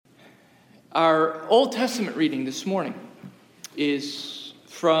Our Old Testament reading this morning is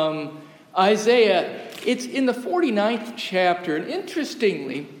from Isaiah. It's in the 49th chapter, and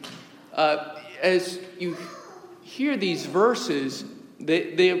interestingly, as you hear these verses,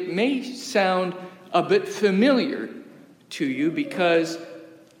 they may sound a bit familiar to you because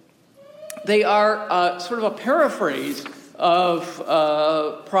they are sort of a paraphrase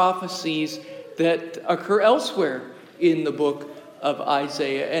of prophecies that occur elsewhere in the book of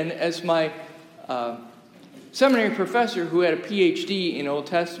Isaiah. And as my seminary professor who had a PhD in Old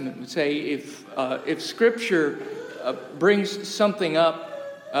Testament would say, if Scripture brings something up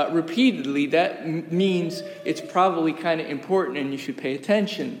repeatedly, that means it's probably kind of important and you should pay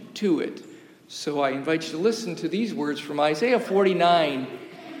attention to it. So I invite you to listen to these words from Isaiah 49,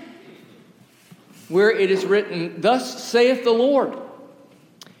 where it is written, "Thus saith the Lord,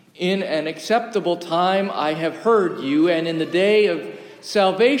 in an acceptable time I have heard you, and in the day of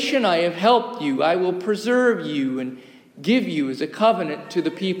salvation I have helped you. I will preserve you and give you as a covenant to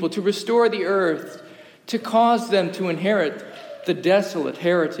the people, to restore the earth, to cause them to inherit the desolate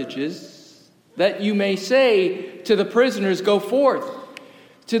heritages, that you may say to the prisoners, go forth.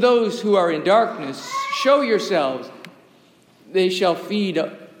 To those who are in darkness, show yourselves. They shall feed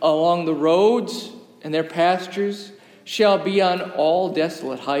along the roads, and their pastures shall be on all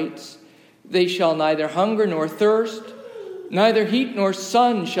desolate heights. They shall neither hunger nor thirst, neither heat nor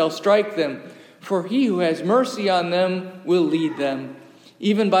sun shall strike them. For he who has mercy on them will lead them.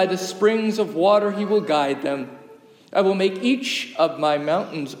 Even by the springs of water he will guide them. I will make each of my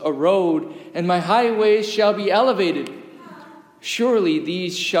mountains a road, and my highways shall be elevated. Surely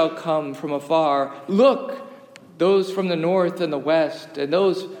these shall come from afar. Look, those from the north and the west, and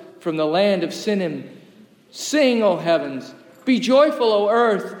those from the land of Sinim. Sing, O heavens, be joyful, O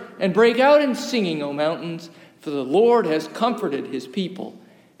earth, and break out in singing, O mountains, for the Lord has comforted his people,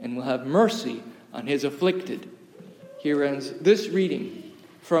 and will have mercy on his afflicted." Here ends this reading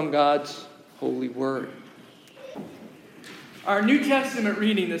from God's holy word. Our New Testament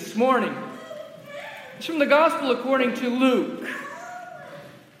reading this morning is from the Gospel according to Luke,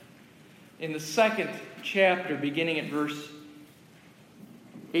 in the 2nd chapter, beginning at verse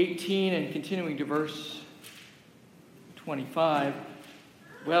 18 and continuing to verse 25.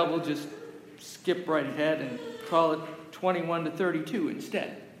 Well, we'll just skip right ahead and call it 21 to 32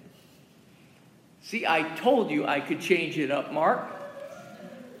 instead. See, I told you I could change it up, Mark.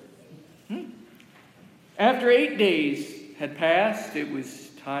 After 8 days had passed, it was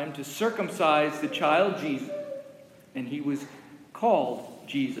time to circumcise the child Jesus, and he was called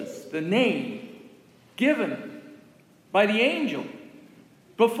Jesus, the name given by the angel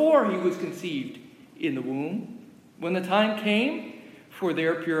before he was conceived in the womb. When the time came for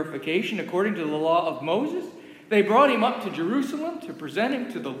their purification according to the law of Moses, they brought him up to Jerusalem to present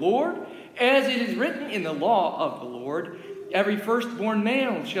him to the Lord. As it is written in the law of the Lord, every firstborn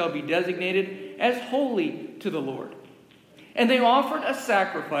male shall be designated as holy to the Lord. And they offered a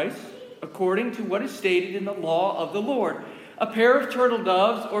sacrifice according to what is stated in the law of the Lord, a pair of turtle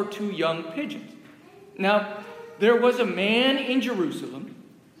doves or 2 young pigeons. Now, there was a man in Jerusalem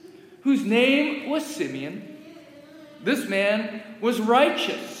whose name was Simeon. This man was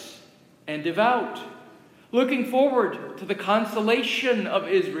righteous and devout, looking forward to the consolation of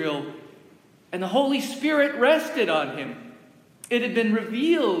Israel, and the Holy Spirit rested on him. It had been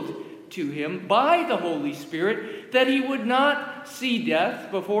revealed to him by the Holy Spirit that he would not see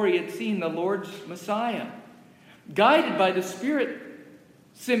death before he had seen the Lord's Messiah. Guided by the Spirit,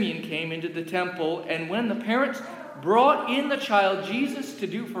 Simeon came into the temple, and when the parents brought in the child Jesus to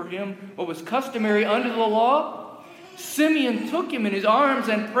do for him what was customary under the law, Simeon took him in his arms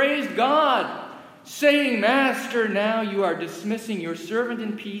and praised God, saying, "Master, now you are dismissing your servant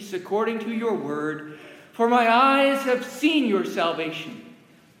in peace according to your word, for my eyes have seen your salvation,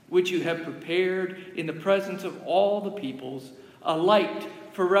 which you have prepared in the presence of all the peoples, a light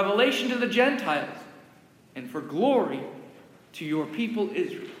for revelation to the Gentiles, and for glory to your people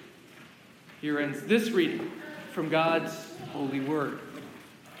Israel." Here ends this reading from God's holy word.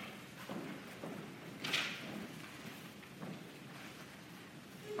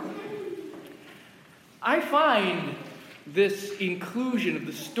 I find this inclusion of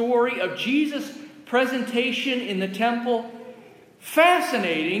the story of Jesus' presentation in the temple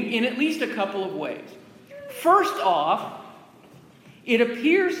fascinating in at least a couple of ways. First off, it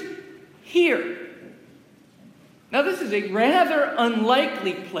appears here. Now, this is a rather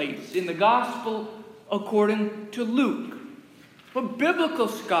unlikely place in the Gospel according to Luke, but biblical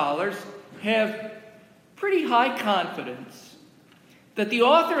scholars have pretty high confidence that the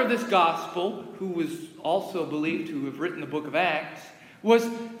author of this Gospel, who was also believed to have written the book of Acts, was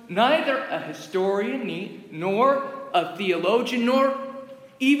neither a historian, nor a theologian, nor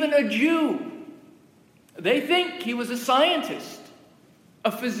even a Jew. They think he was a scientist,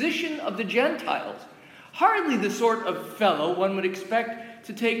 a physician of the Gentiles, hardly the sort of fellow one would expect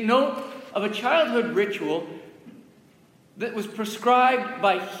to take note of a childhood ritual that was prescribed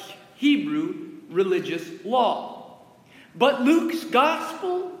by Hebrew religious law. But Luke's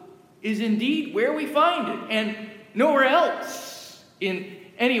gospel is indeed where we find it, and nowhere else in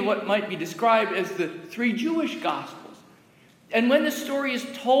any of what might be described as the three Jewish gospels. And when the story is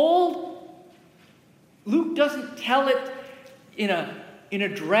told, Luke doesn't tell it in a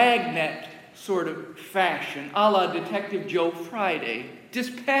dragnet sort of fashion, a la Detective Joe Friday,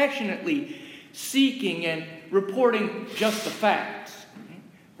 dispassionately seeking and reporting just the facts.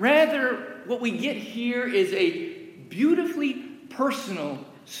 Rather, what we get here is a beautifully personal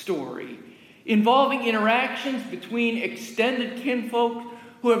story involving interactions between extended kinfolk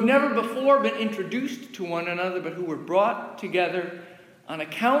who have never before been introduced to one another, but who were brought together on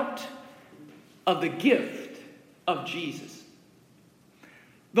account of the gift of Jesus.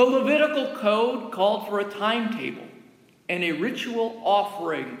 The Levitical code called for a timetable and a ritual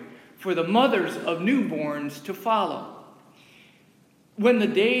offering for the mothers of newborns to follow. When the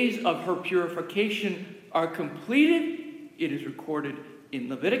days of her purification are completed, it is recorded in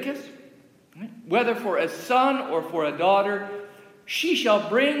Leviticus, whether for a son or for a daughter, she shall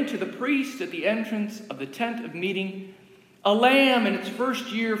bring to the priest at the entrance of the tent of meeting a lamb in its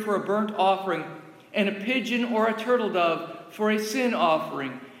first year for a burnt offering, and a pigeon or a turtle dove for a sin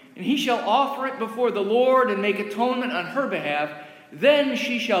offering. And he shall offer it before the Lord and make atonement on her behalf. Then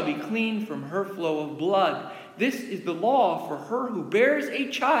she shall be clean from her flow of blood. This is the law for her who bears a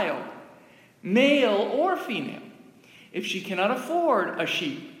child, male or female. If she cannot afford a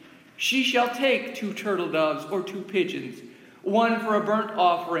sheep, she shall take 2 turtle doves or 2 pigeons, one for a burnt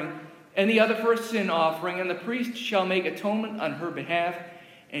offering and the other for a sin offering, and the priest shall make atonement on her behalf,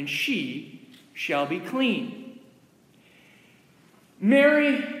 and she shall be clean.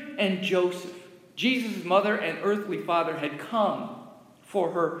 Mary and Joseph, Jesus' mother and earthly father, had come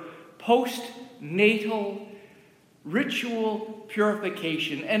for her postnatal ritual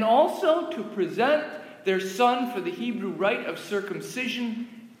purification, and also to present their son for the Hebrew rite of circumcision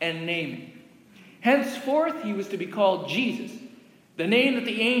and naming. Henceforth, he was to be called Jesus, the name that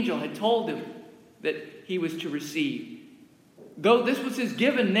the angel had told him that he was to receive. Though this was his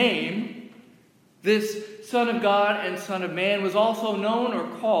given name, this Son of God and Son of Man was also known or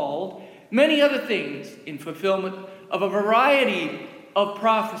called many other things in fulfillment of a variety of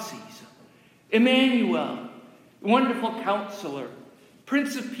prophecies. Emmanuel, Wonderful Counselor,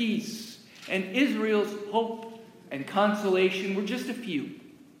 Prince of Peace, and Israel's hope and consolation were just a few.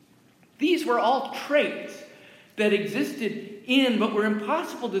 These were all traits that existed in, but were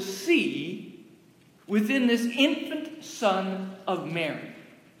impossible to see within this infant son of Mary.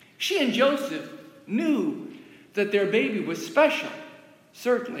 She and Joseph knew that their baby was special,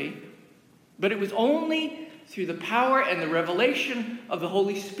 certainly, but it was only through the power and the revelation of the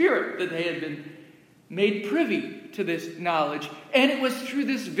Holy Spirit that they had been made privy to this knowledge. And it was through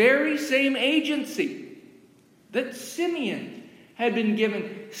this very same agency that Simeon had been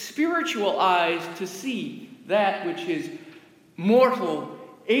given spiritual eyes to see that which his mortal,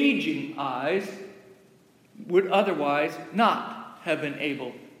 aging eyes would otherwise not have been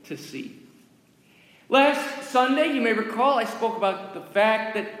able to see. Last Sunday, you may recall, I spoke about the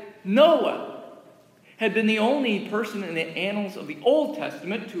fact that Noah had been the only person in the annals of the Old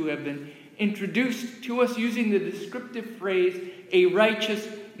Testament to have been introduced to us using the descriptive phrase, a righteous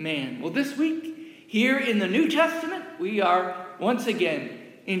man. Well, this week, here in the New Testament, we are once again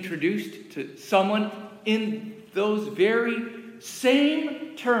introduced to someone in those very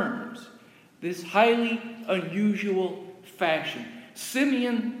same terms, this highly unusual fashion.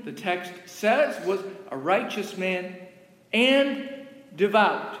 Simeon, the text says, was a righteous man and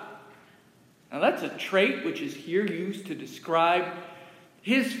devout. Now that's a trait which is here used to describe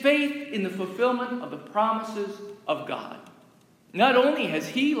his faith in the fulfillment of the promises of God. Not only has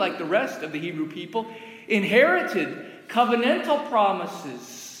he, like the rest of the Hebrew people, inherited covenantal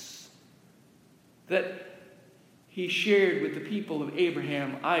promises that he shared with the people of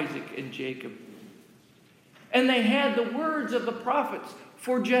Abraham, Isaac, and Jacob. And they had the words of the prophets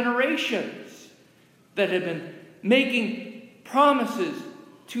for generations that had been making promises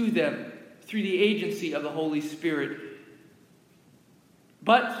to them through the agency of the Holy Spirit.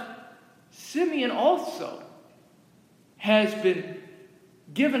 But Simeon also has been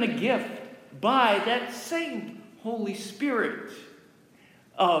given a gift by that same Holy Spirit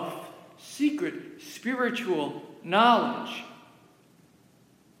of secret spiritual knowledge.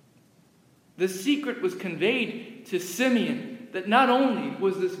 the secret was conveyed to Simeon that not only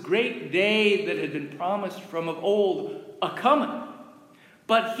was this great day that had been promised from of old a-coming,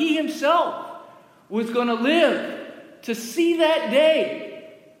 but he himself was going to live to see that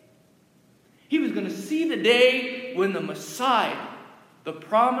day. He was going to see the day when the Messiah, the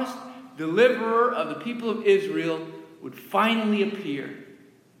promised deliverer of the people of Israel, would finally appear.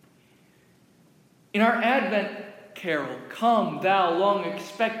 In our Advent carol, "Come, Thou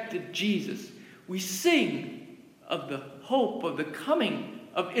Long-Expected Jesus," we sing of the hope of the coming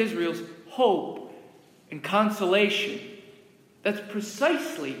of Israel's hope and consolation. That's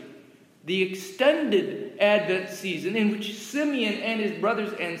precisely the extended Advent season in which Simeon and his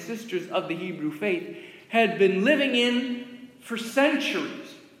brothers and sisters of the Hebrew faith had been living in for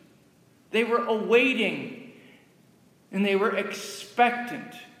centuries. They were awaiting and they were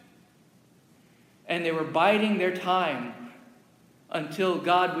expectant. And they were biding their time until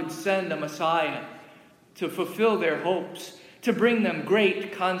God would send a Messiah to fulfill their hopes, to bring them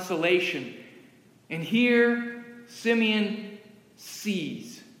great consolation. And here Simeon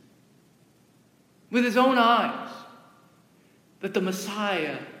sees with his own eyes that the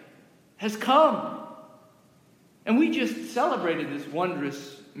Messiah has come. And we just celebrated this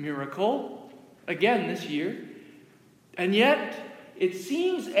wondrous miracle again this year. And yet it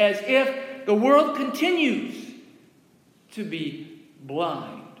seems as if the world continues to be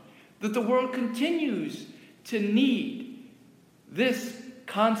blind, that the world continues to need this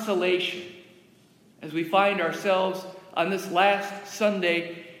consolation as we find ourselves on this last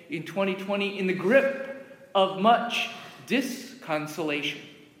Sunday in 2020 in the grip of much disconsolation.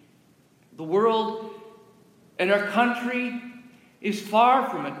 The world and our country is far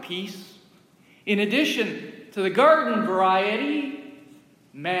from at peace. In addition to the garden variety,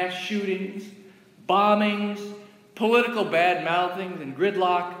 mass shootings, bombings, political bad-mouthings, and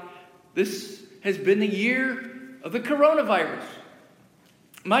gridlock, this has been the year of the coronavirus.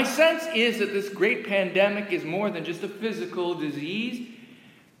 My sense is that this great pandemic is more than just a physical disease.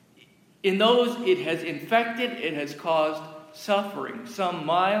 In those it has infected, it has caused suffering, some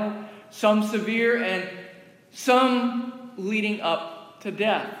mild, some severe, and some leading up to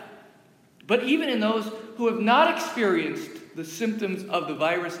death. But even in those who have not experienced the symptoms of the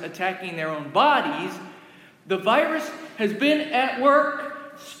virus attacking their own bodies, the virus has been at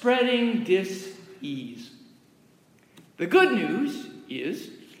work spreading dis-ease. The good news is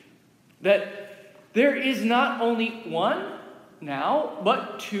that there is not only one now,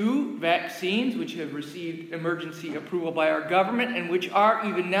 but two vaccines which have received emergency approval by our government and which are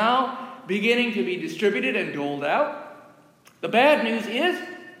even now beginning to be distributed and doled out. The bad news is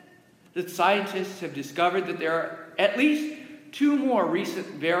that scientists have discovered that there are at least two more recent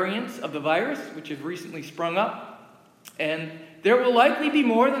variants of the virus which have recently sprung up, and there will likely be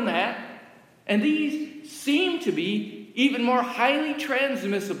more than that, and these seem to be even more highly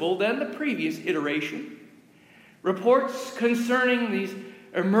transmissible than the previous iteration. Reports concerning these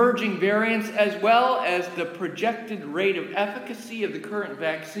emerging variants, as well as the projected rate of efficacy of the current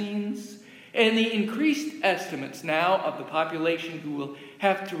vaccines, and the increased estimates now of the population who will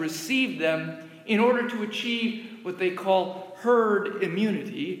have to receive them in order to achieve what they call herd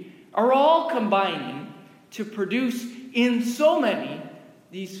immunity, are all combining to produce in so many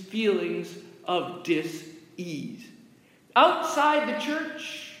these feelings of dis-ease. Outside the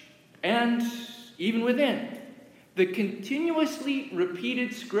church and even within, the continuously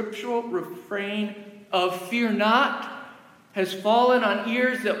repeated scriptural refrain of "fear not" has fallen on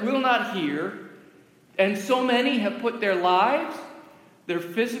ears that will not hear, and so many have put their lives, their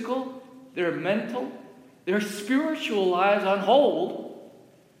physical, their mental, their spiritual lives on hold,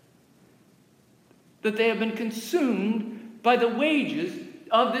 that they have been consumed by the wages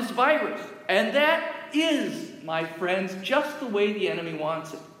of this virus. And that is, my friends, just the way the enemy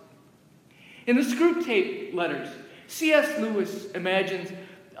wants it. In the Screwtape Letters, C.S. Lewis imagines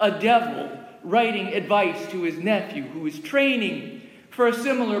a devil writing advice to his nephew who is training for a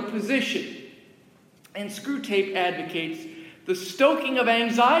similar position. And Screwtape advocates the stoking of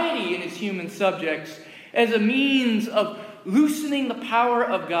anxiety in his human subjects as a means of loosening the power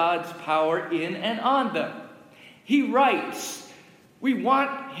of God's power in and on them. He writes, "We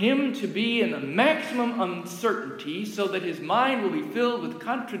want him to be in the maximum uncertainty so that his mind will be filled with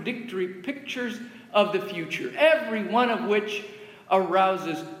contradictory pictures of the future, every one of which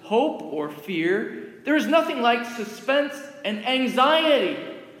arouses hope or fear. There is nothing like suspense and anxiety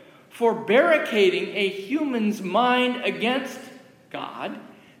for barricading a human's mind against God,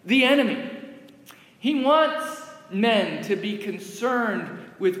 the enemy. He wants men to be concerned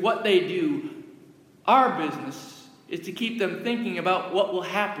with what they do. Our business is to keep them thinking about what will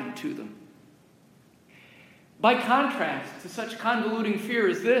happen to them. By contrast to such convoluting fear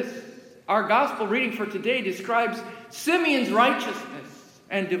as this, our gospel reading for today describes Simeon's righteousness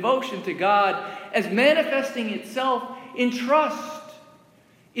and devotion to God as manifesting itself in trust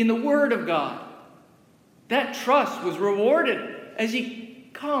in the Word of God. That trust was rewarded as he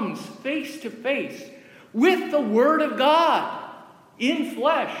comes face to face with the Word of God in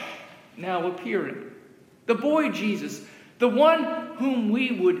flesh now appearing. The boy Jesus, the one whom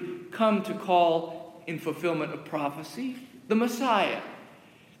we would come to call in fulfillment of prophecy, the Messiah.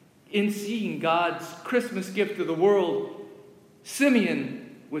 In seeing God's Christmas gift to the world,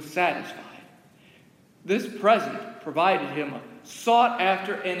 Simeon was satisfied. This present provided him a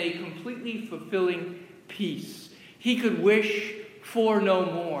sought-after and a completely fulfilling peace. He could wish for no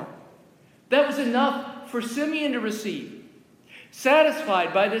more. That was enough for Simeon to receive.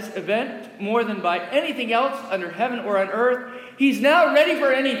 Satisfied by this event more than by anything else under heaven or on earth, he's now ready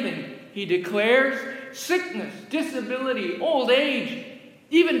for anything. He declares sickness, disability, old age,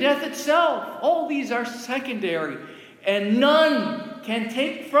 even death itself. All these are secondary, and none can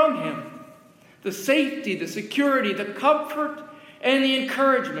take from him the safety, the security, the comfort, and the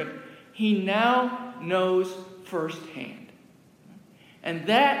encouragement he now knows firsthand. And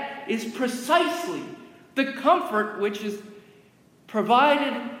that is precisely the comfort which is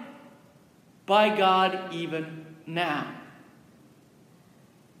provided by God even now.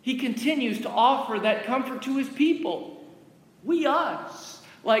 He continues to offer that comfort to his people. We, us,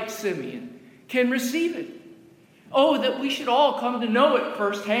 like Simeon, can receive it. Oh, that we should all come to know it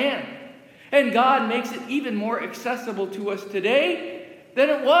firsthand. And God makes it even more accessible to us today than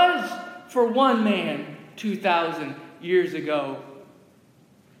it was for one man 2,000 years ago.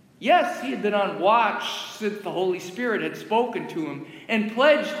 Yes, he had been on watch since the Holy Spirit had spoken to him and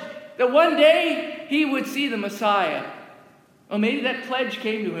pledged that one day he would see the Messiah. Or maybe that pledge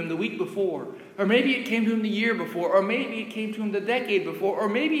came to him the week before, or maybe it came to him the year before, or maybe it came to him the decade before, or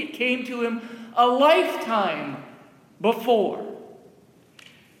maybe it came to him a lifetime before.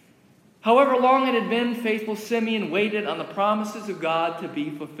 However long it had been, faithful Simeon waited on the promises of God to be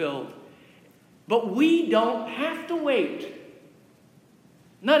fulfilled. But we don't have to wait,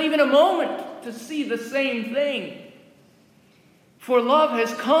 not even a moment, to see the same thing. For love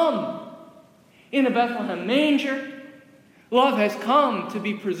has come in a Bethlehem manger. Love has come to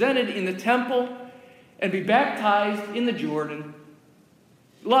be presented in the temple and be baptized in the Jordan.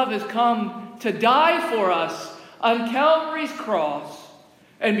 Love has come to die for us on Calvary's cross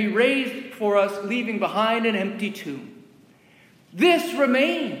and be raised for us, leaving behind an empty tomb. This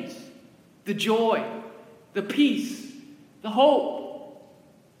remains the joy, the peace, the hope,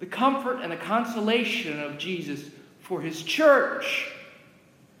 the comfort, and the consolation of Jesus for his church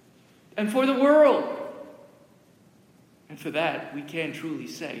and for the world. And for that, we can truly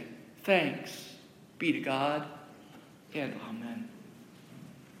say, thanks be to God and amen.